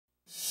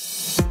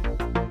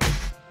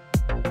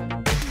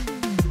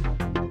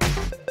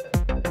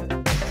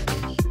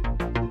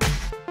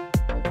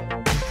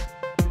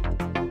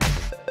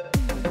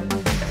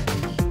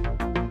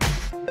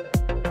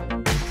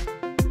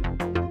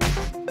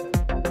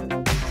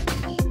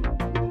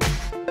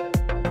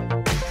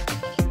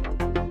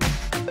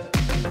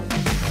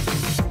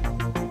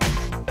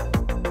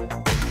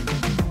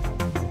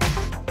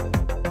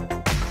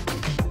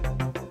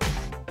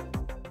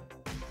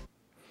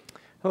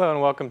Hello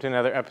and welcome to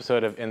another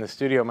episode of In the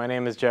Studio. My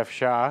name is Jeff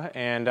Shaw,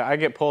 and I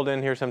get pulled in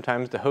here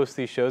sometimes to host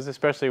these shows,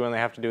 especially when they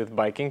have to do with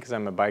biking, because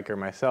I'm a biker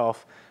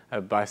myself,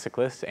 a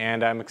bicyclist.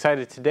 And I'm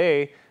excited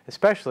today,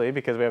 especially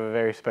because we have a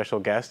very special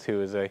guest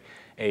who is a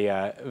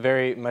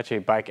very much a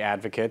bike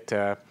advocate.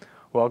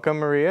 Welcome,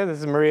 Maria. This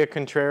is Maria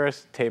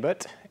Contreras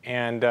Tebbutt.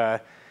 And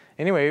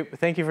anyway,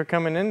 thank you for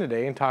coming in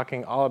today and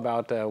talking all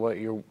about what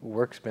your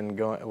work's been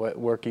going, what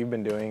work you've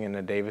been doing in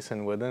the Davis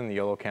and Woodland,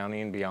 Yolo County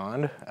and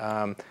beyond.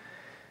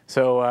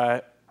 So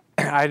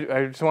I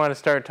just want to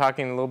start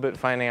talking a little bit,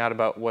 finding out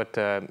about what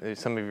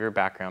some of your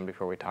background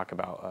before we talk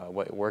about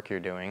what work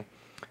you're doing.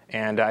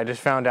 And I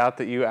just found out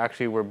that you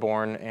actually were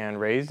born and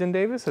raised in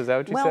Davis. Is that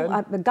what you said?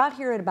 Well, I got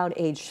here at about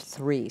age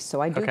 3, so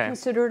I do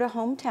consider it a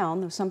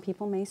hometown, though some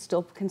people may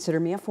still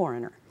consider me a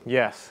foreigner.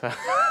 Yes,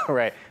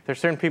 right. There's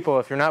certain people,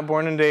 if you're not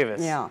born in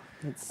Davis. Yeah,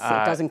 it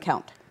doesn't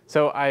count.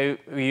 So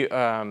you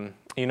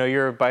know,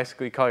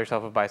 you call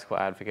yourself a bicycle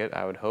advocate,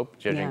 I would hope,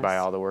 judging by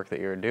all the work that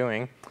you're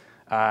doing.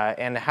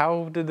 And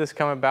how did this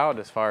come about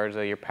as far as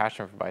your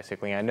passion for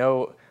bicycling? I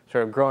know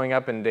sort of growing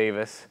up in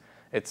Davis,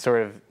 it's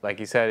sort of, like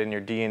you said, in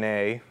your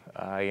DNA,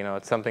 you know,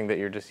 it's something that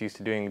you're just used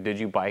to doing. Did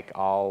you bike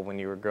all when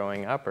you were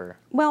growing up, or?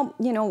 Well,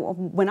 you know,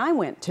 when I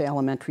went to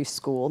elementary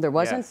school, there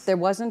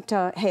wasn't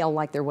hail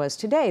like there was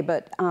today,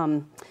 but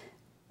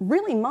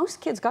really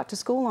most kids got to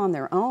school on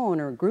their own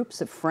or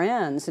groups of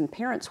friends, and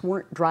parents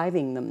weren't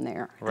driving them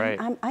there. Right.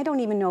 I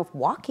don't even know if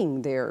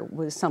walking there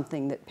was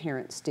something that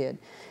parents did.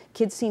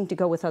 Kids seemed to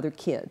go with other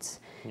kids.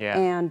 Yeah.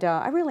 And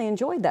I really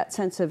enjoyed that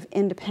sense of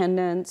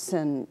independence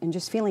and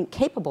just feeling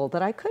capable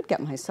that I could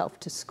get myself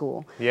to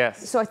school.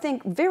 Yes. So I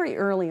think very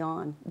early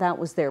on that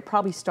was there,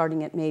 probably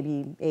starting at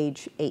maybe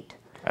age 8.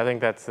 I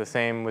think that's the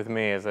same with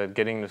me, as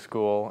getting to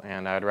school,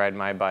 and I would ride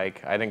my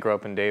bike. I didn't grow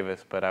up in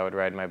Davis, but I would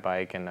ride my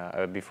bike,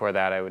 and before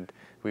that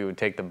we would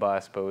take the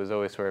bus, but it was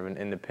always sort of an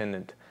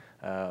independent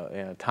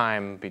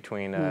time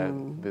between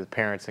the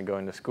parents and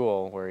going to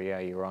school, where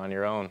you were on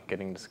your own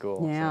getting to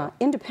school. Yeah, so.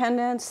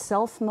 Independence,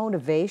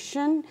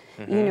 self-motivation.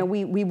 You know,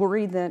 we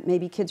worry that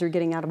maybe kids are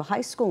getting out of high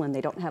school and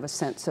they don't have a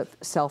sense of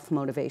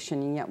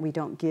self-motivation, and yet we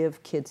don't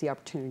give kids the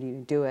opportunity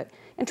to do it.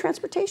 And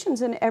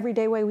transportation's an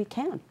everyday way we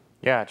can.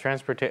 Yeah,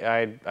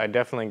 I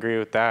definitely agree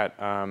with that.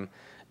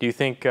 Do you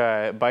think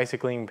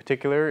bicycling in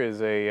particular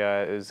is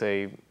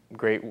a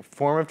great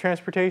form of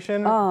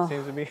transportation? Oh, it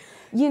seems to be.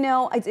 You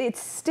know,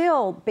 it's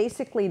still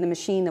basically the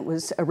machine that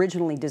was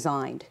originally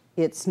designed.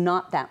 It's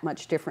not that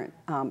much different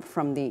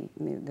from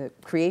the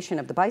creation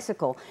of the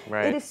bicycle.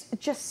 Right. It is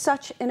just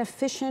such an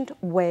efficient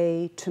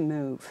way to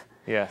move.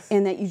 Yes.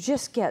 In that you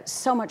just get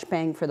so much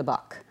bang for the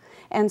buck.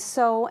 And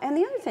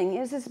the other thing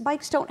is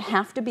bikes don't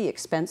have to be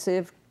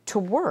expensive to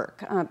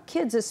work.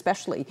 Kids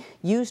especially,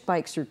 used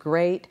bikes are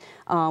great.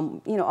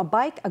 You know,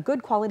 a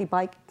good quality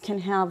bike can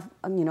have,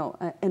 you know,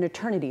 an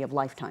eternity of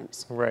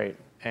lifetimes. Right,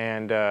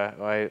 and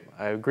I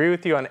agree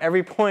with you on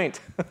every point.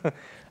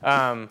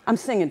 I'm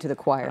singing to the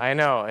choir. I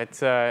know,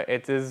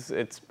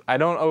 I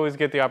don't always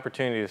get the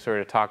opportunity to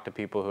sort of talk to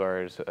people who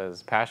are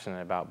as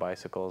passionate about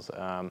bicycles.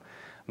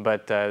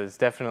 But it's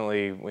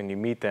definitely, when you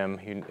meet them,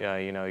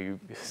 you know, you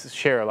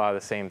share a lot of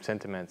the same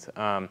sentiments.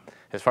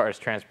 As far as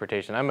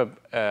transportation,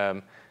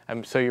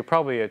 so you're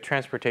probably a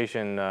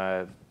transportation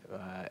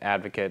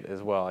advocate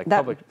as well, like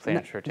public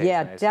transportation.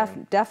 Yeah,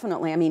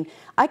 definitely. I mean,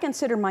 I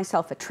consider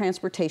myself a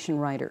transportation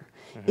rider.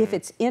 If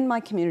it's in my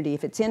community,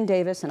 if it's in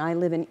Davis and I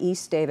live in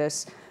East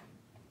Davis,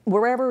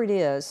 wherever it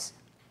is,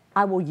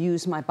 I will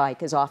use my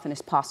bike as often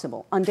as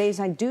possible. On days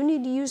I do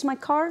need to use my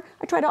car,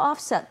 I try to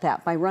offset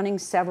that by running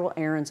several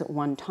errands at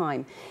one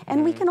time.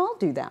 And we can all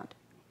do that.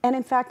 And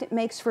in fact, it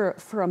makes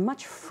for a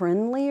much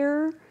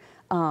friendlier,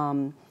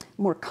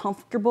 more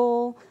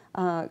comfortable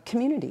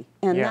community.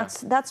 And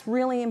that's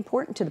really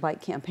important to the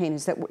bike campaign,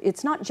 is that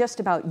it's not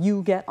just about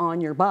you get on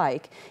your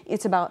bike,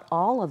 it's about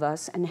all of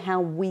us and how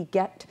we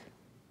get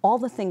all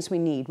the things we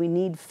need. We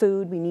need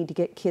food, we need to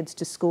get kids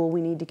to school,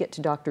 we need to get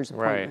to doctor's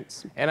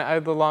appointments. Right.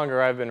 And the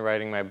longer I've been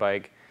riding my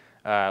bike,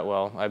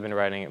 well, I've been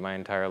riding it my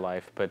entire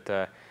life, but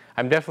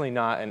I'm definitely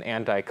not an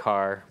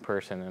anti-car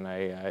person, and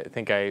I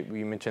think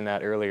you mentioned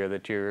that earlier,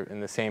 that you're in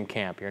the same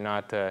camp. You're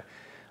not,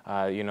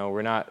 you know,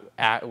 we're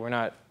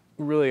not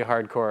really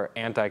hardcore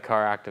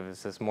anti-car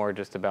activists. It's more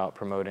just about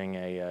promoting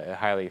a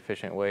highly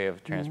efficient way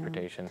of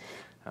transportation.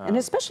 And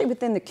especially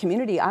within the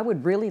community, I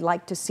would really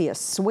like to see a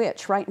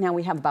switch. Right now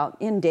we have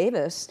in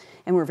Davis,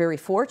 and we're very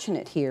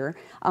fortunate here,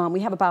 we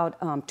have about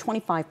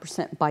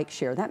 25% bike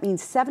share. That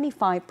means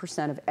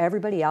 75% of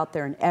everybody out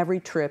there in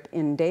every trip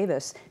in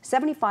Davis,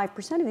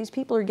 75% of these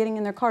people are getting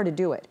in their car to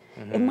do it.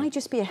 It might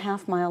just be a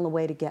half-mile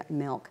away to get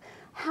milk.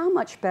 How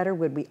much better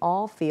would we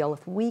all feel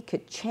if we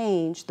could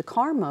change the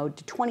car mode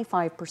to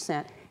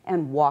 25%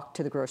 and walk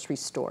to the grocery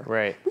store?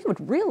 Right. We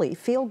would really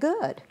feel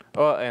good.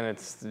 Well, and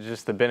it's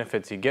just the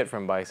benefits you get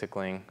from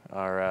bicycling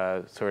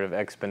are sort of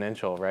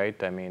exponential,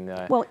 right? I mean...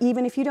 well,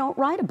 even if you don't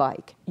ride a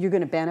bike, you're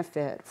going to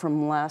benefit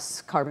from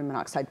less carbon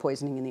monoxide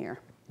poisoning in the air.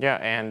 Yeah,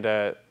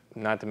 and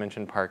not to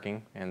mention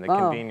parking and the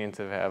convenience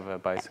of have a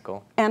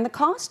bicycle. And the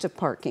cost of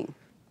parking.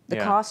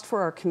 The cost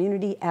for our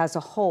community as a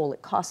whole,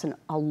 it costs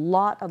a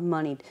lot of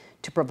money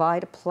to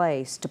provide a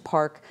place to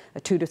park a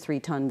 2 to 3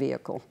 ton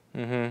vehicle.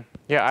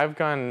 Yeah, I've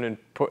gone in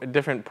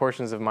different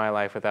portions of my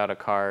life without a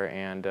car,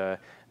 and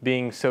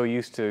being so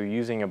used to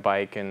using a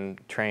bike and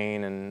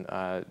train and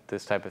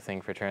this type of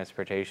thing for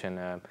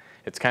transportation,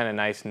 it's kind of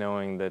nice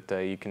knowing that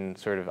you can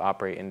sort of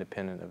operate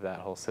independent of that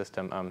whole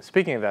system.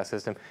 Speaking of that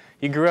system,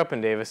 you grew up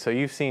in Davis, so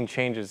you've seen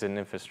changes in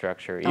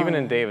infrastructure. Even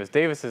in Davis,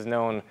 Davis is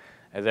known,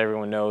 as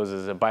everyone knows,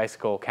 as a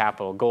bicycle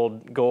capital.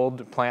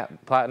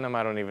 Platinum,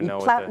 I don't even know.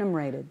 Platinum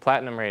rated.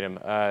 Platinum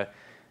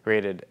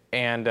rated.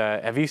 And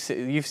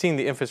you've seen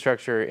the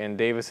infrastructure in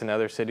Davis and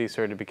other cities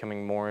sort of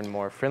becoming more and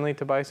more friendly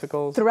to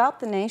bicycles?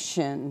 Throughout the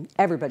nation,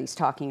 everybody's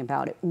talking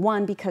about it.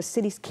 One, because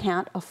cities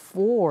can't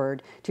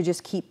afford to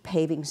just keep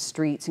paving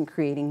streets and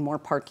creating more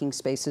parking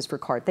spaces for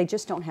cars. They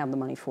just don't have the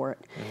money for it.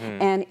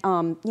 And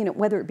you know,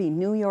 whether it be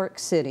New York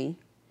City,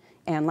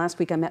 and last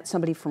week I met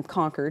somebody from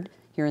Concord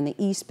here in the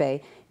East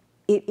Bay,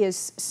 it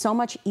is so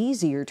much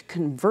easier to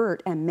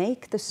convert and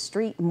make the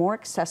street more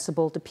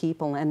accessible to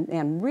people.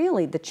 And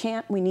really, the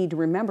chant we need to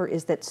remember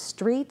is that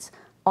streets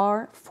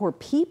are for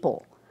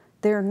people.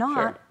 They're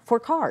not for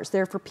cars.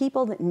 They're for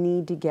people that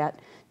need to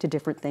get to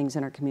different things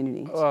in our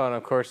communities. Well, and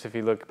of course, if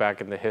you look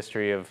back at the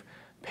history of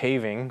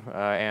paving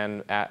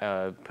and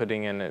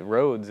putting in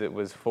roads, it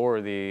was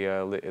for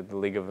the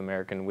League of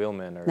American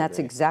Wheelmen. That's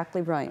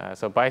exactly right.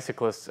 So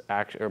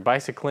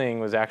bicycling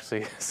was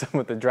actually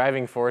somewhat the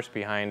driving force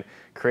behind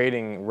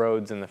creating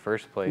roads in the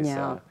first place.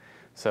 Yeah.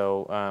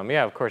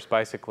 Yeah, of course,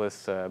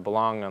 bicyclists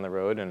belong on the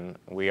road, and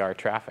we are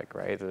traffic,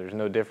 right? There's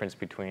no difference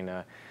between.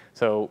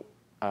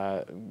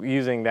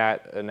 Using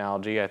that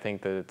analogy, I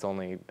think that it's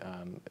only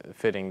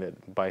fitting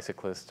that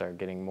bicyclists are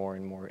getting more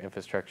and more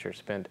infrastructure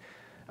spent.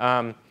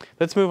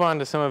 Let's move on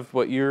to some of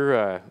what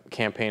your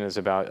campaign is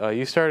about.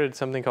 You started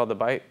something called the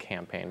Bike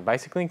Campaign.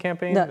 Bicycling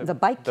campaign? The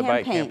Bike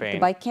Campaign. The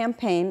Bike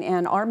Campaign,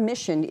 and our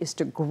mission is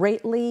to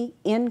greatly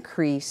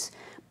increase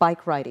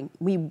bike riding.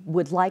 We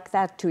would like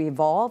that to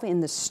evolve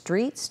in the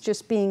streets,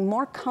 just being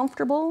more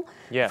comfortable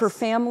for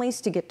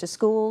families to get to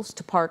schools,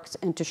 to parks,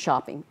 and to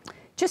shopping.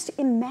 Just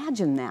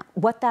imagine that,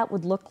 what that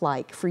would look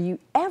like for you,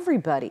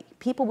 everybody,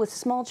 people with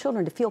small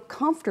children, to feel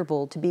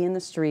comfortable to be in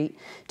the street,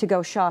 to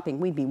go shopping.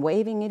 We'd be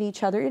waving at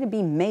each other. It'd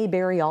be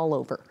Mayberry all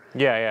over.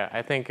 Yeah,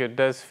 I think it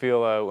does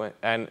feel,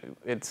 and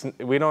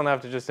we don't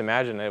have to just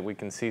imagine it. We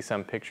can see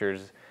some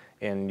pictures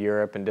in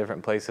Europe and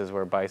different places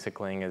where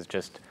bicycling is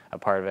just a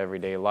part of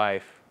everyday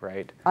life,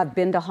 right? I've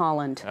been to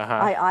Holland.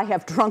 I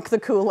have drunk the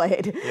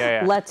Kool-Aid.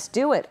 Let's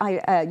do it.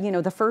 You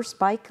know, the first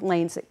bike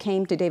lanes that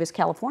came to Davis,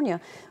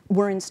 California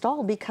were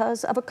installed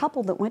because of a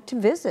couple that went to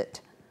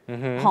visit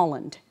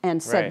Holland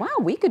and said, wow,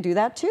 we could do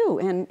that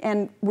too.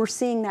 And we're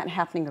seeing that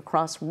happening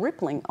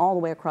rippling all the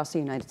way across the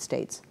United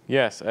States.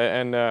 Yes,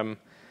 and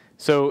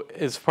so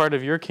as part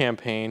of your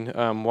campaign,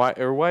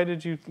 why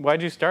did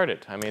you start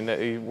it? I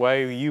mean,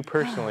 why you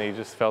personally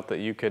just felt that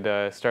you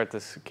could start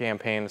this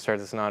campaign, start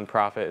this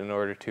nonprofit in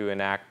order to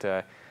enact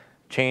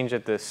change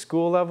at the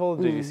school level?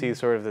 Did you see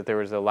sort of that there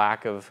was a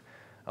lack of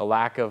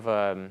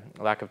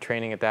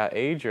training at that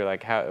age, or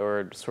like how,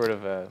 or sort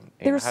of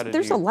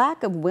there's a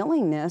lack of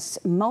willingness,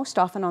 most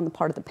often on the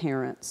part of the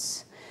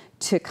parents,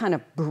 to kind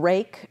of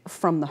break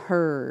from the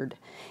herd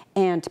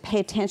and to pay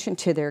attention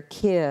to their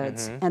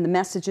kids and the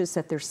messages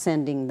that they're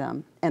sending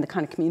them and the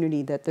kind of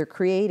community that they're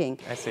creating.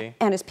 I see.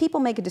 And as people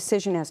make a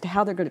decision as to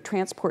how they're going to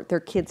transport their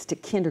kids to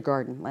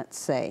kindergarten, let's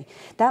say,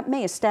 that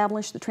may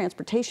establish the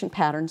transportation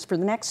patterns for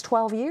the next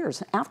 12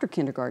 years after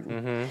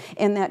kindergarten.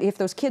 And that if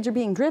those kids are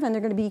being driven,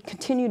 they're going to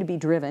continue to be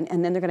driven,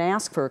 and then they're going to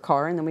ask for a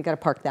car, and then we got to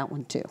park that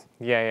one too.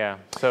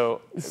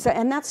 So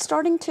and that's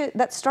starting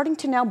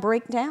to now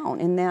break down,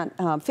 in that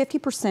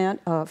 50%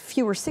 of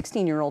fewer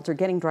 16-year-olds are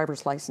getting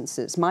driver's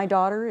licenses. My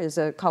daughter is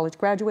a college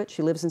graduate.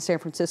 She lives in San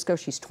Francisco.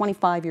 She's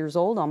 25 years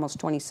old, almost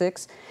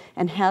 26,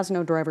 and has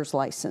no driver's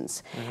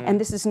license. And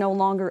this is no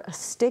longer a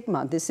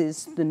stigma. This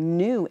is the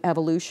new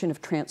evolution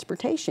of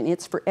transportation.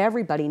 It's for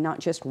everybody, not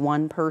just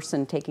one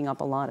person taking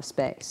up a lot of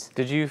space.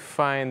 Did you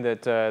find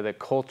that the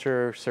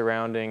culture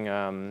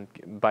surrounding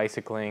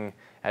bicycling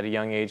at a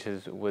young age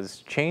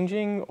was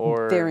changing,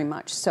 or? Very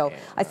much so.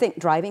 I think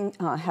driving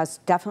has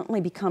definitely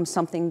become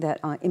something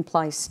that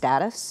implies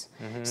status.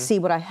 See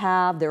what I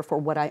have, therefore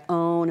what I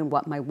own and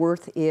what my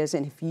worth is.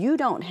 And if you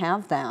don't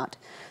have that,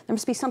 there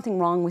must be something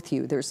wrong with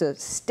you. There's a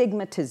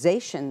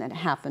stigmatization that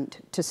happened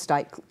to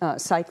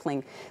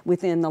cycling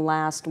within the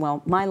last,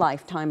 well, my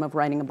lifetime of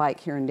riding a bike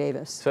here in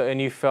Davis. So,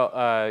 and you felt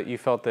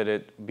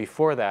that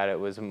before that it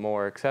was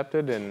more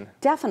accepted? And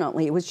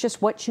definitely, it was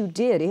just what you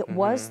did. It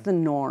was the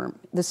norm.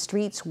 The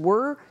streets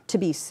were to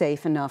be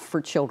safe enough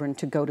for children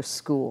to go to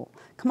school.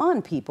 Come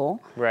on,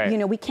 people. Right. You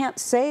know, we can't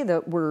say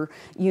that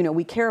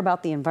we care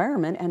about the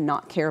environment and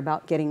not care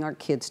about getting our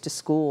kids to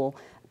school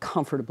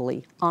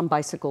comfortably on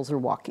bicycles or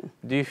walking.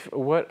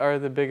 What are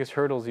the biggest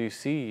hurdles you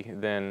see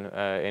then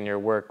in your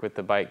work with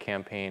the bike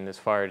campaign as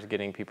far as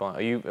getting people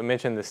on? You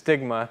mentioned the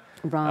stigma.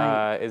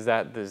 Right. Is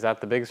that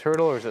the biggest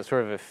hurdle, or is it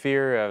sort of a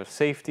fear of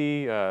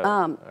safety? Or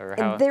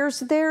how?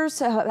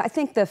 I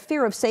think the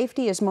fear of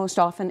safety is most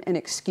often an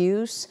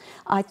excuse.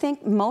 I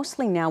think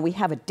mostly now we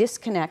have a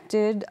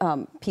disconnected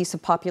piece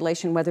of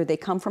population, whether they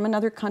come from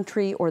another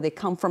country or they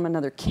come from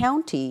another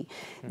county.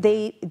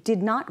 They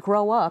did not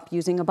grow up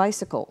using a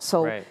bicycle.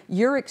 So Right.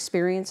 your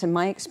experience and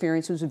my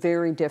experience was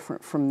very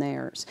different from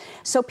theirs.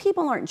 So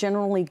people aren't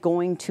generally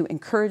going to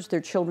encourage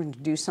their children to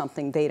do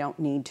something they don't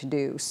need to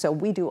do. So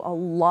we do a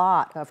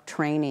lot of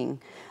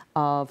training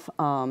of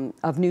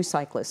new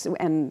cyclists,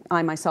 and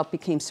I myself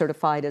became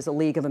certified as a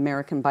League of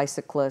American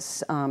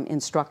Bicyclists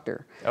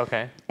instructor.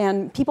 Okay.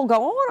 And people go,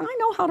 oh, I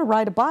know how to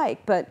ride a bike,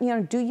 but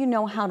do you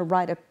know how to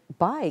ride a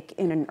bike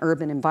in an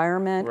urban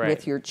environment Right.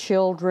 with your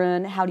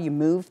children? How do you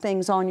move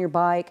things on your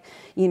bike?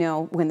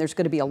 When there's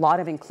going to be a lot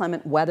of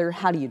inclement weather,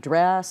 how do you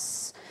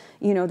dress?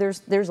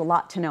 There's a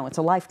lot to know. It's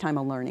a lifetime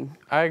of learning.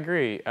 I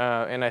agree,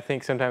 and I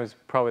think sometimes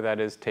probably that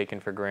is taken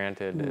for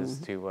granted as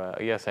to,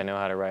 yes, I know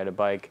how to ride a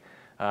bike,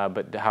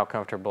 but how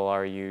comfortable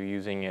are you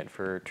using it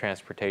for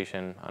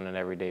transportation on an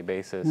everyday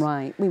basis?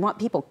 Right. We want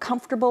people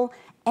comfortable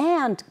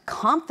and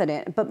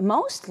confident, but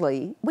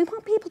mostly we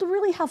want people to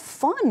really have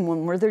fun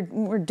when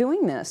we're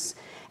doing this.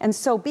 And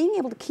so being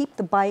able to keep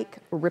the bike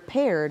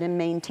repaired and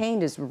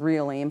maintained is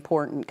really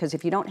important, because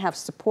if you don't have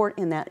support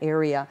in that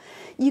area,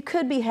 you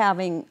could be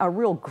having a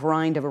real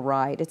grind of a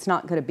ride. It's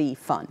not going to be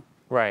fun.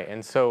 Right,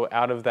 and so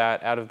out of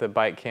the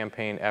bike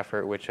campaign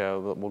effort, which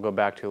we'll go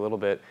back to a little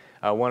bit,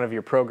 one of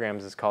your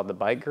programs is called the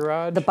Bike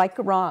Garage. The Bike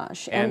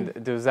Garage. And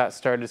was that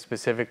started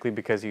specifically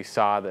because you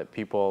saw that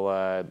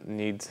people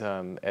need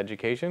some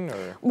education,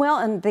 or? Well,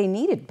 and they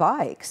needed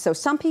bikes. So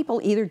some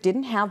people either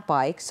didn't have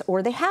bikes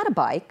or they had a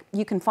bike.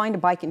 You can find a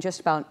bike in just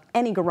about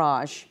any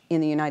garage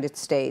in the United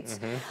States.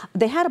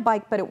 They had a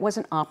bike, but it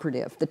wasn't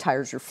operative. The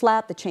tires were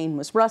flat, the chain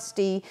was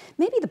rusty.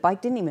 Maybe the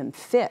bike didn't even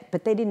fit,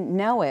 but they didn't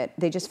know it.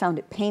 They just found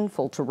it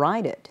painful to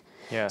ride it.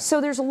 Yeah.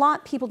 So there's a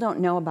lot people don't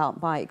know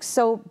about bikes.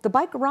 So the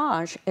Bike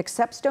Garage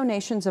accepts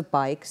donations of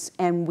bikes,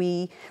 and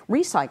we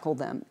recycle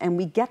them, and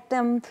we get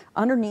them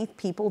underneath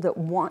people that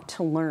want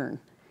to learn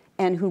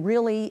and who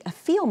really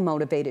feel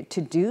motivated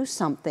to do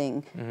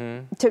something,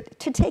 to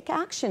take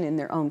action in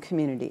their own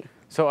community.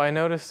 So I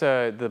noticed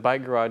the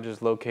Bike Garage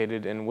is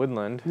located in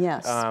Woodland.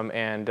 Yes.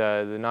 And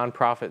the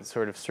nonprofit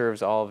sort of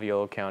serves all of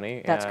Yolo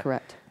County. That's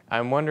correct.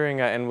 I'm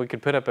wondering, and we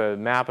could put up a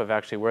map of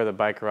actually where the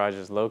Bike Garage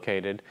is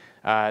located.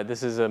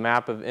 This is a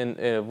map of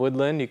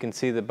Woodland. You can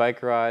see the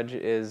Bike Garage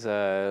is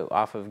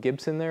off of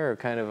Gibson there, or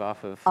kind of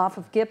off of... Off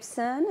of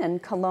Gibson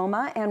and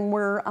Coloma, and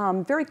we're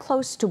very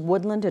close to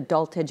Woodland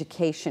Adult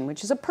Education,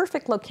 which is a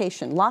perfect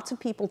location. Lots of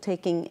people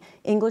taking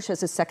English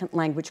as a second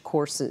language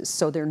courses.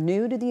 So they're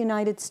new to the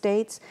United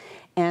States,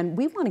 and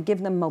we want to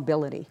give them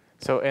mobility.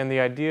 So, and the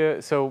idea,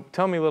 so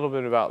tell me a little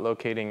bit about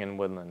locating in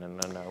Woodland, and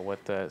then what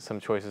some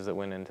choices that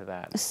went into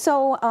that.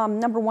 So,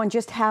 number one,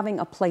 just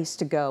having a place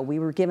to go. We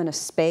were given a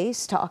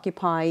space to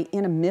occupy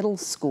in a middle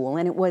school,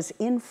 and it was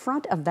in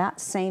front of that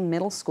same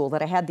middle school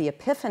that I had the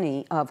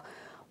epiphany of,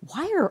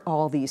 why are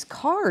all these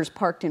cars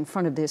parked in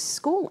front of this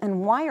school,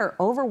 and why are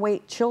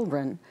overweight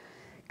children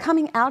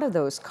coming out of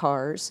those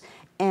cars?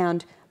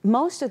 And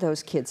most of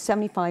those kids,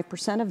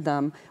 75% of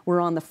them, were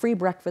on the free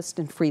breakfast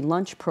and free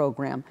lunch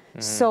program.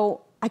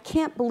 So I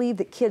can't believe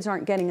that kids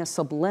aren't getting a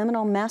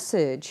subliminal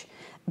message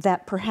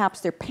that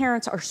perhaps their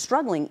parents are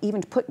struggling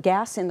even to put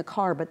gas in the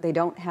car, but they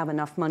don't have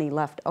enough money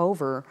left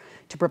over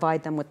to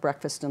provide them with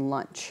breakfast and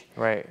lunch.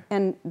 Right.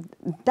 And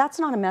that's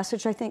not a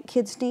message I think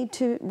kids need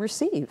to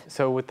receive.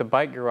 So with the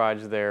Bike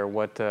Garage there,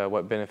 what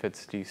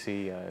benefits do you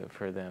see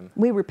for them?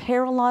 We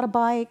repair a lot of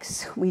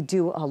bikes. We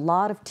do a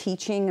lot of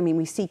teaching. I mean,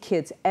 we see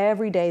kids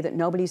every day that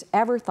nobody's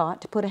ever thought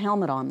to put a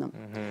helmet on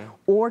them,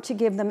 or to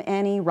give them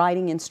any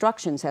riding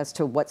instructions as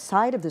to what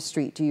side of the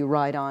street do you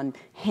ride on,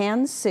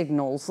 hand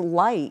signals,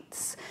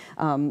 lights,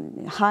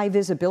 high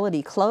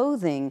visibility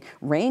clothing,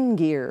 rain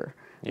gear.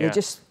 Yeah. They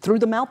just threw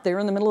them out there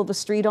in the middle of the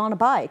street on a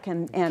bike,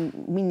 and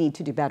we need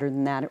to do better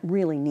than that. It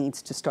really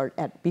needs to start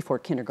before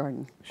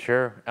kindergarten.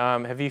 Sure.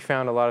 Have you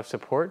found a lot of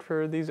support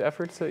for these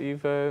efforts that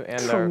you've...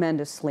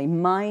 Tremendously,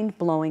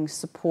 mind-blowing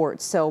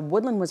support. So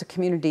Woodland was a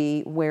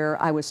community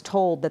where I was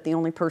told that the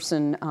only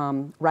person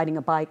riding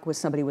a bike was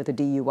somebody with a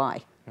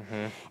DUI.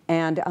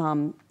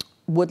 And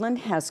Woodland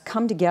has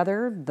come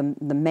together,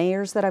 the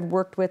mayors that I've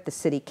worked with, the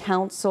city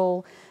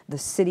council, the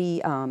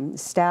city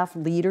staff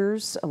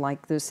leaders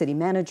like the city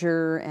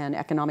manager and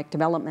economic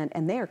development,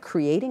 and they are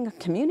creating a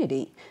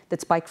community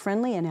that's bike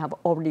friendly and have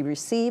already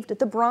received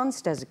the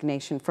bronze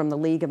designation from the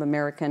League of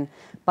American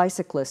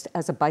Bicyclists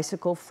as a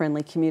bicycle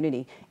friendly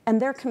community. And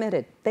they're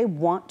committed. They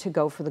want to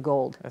go for the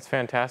gold. That's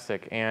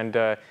fantastic.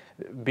 And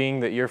being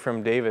that you're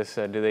from Davis,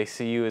 do they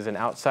see you as an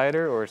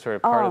outsider or sort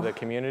of part of the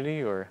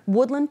community? Or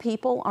Woodland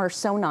people are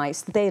so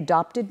nice. They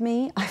adopted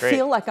me. I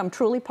feel like I'm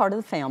truly part of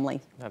the family.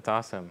 That's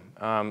awesome.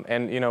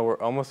 And you know, we're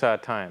almost out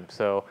of time.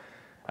 So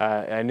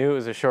I knew it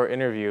was a short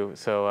interview,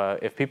 so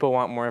if people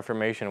want more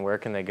information, where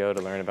can they go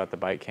to learn about the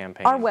bike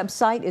campaign? Our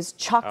website is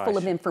chock full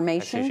of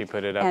information. I see she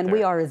put it up and there.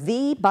 we are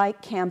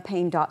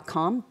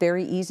thebikecampaign.com,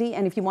 very easy.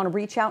 And if you want to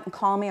reach out and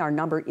call me, our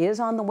number is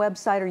on the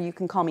website, or you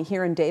can call me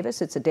here in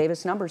Davis. It's a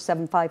Davis number,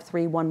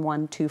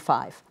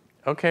 753-1125.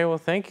 Okay, well,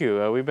 thank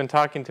you. We've been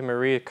talking to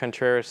Maria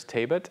Contreras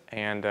Tebbutt,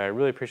 and I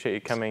really appreciate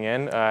you coming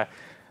in.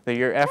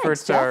 Your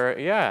efforts are,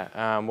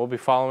 we'll be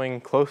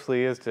following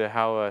closely as to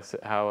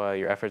how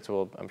your efforts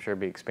will, I'm sure,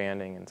 be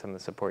expanding and some of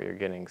the support you're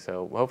getting.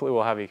 So hopefully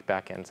we'll have you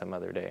back in some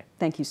other day.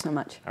 Thank you so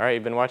much. All right,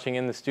 you've been watching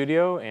In the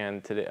Studio,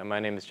 and today my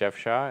name is Jeff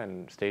Shaw,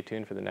 and stay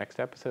tuned for the next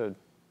episode.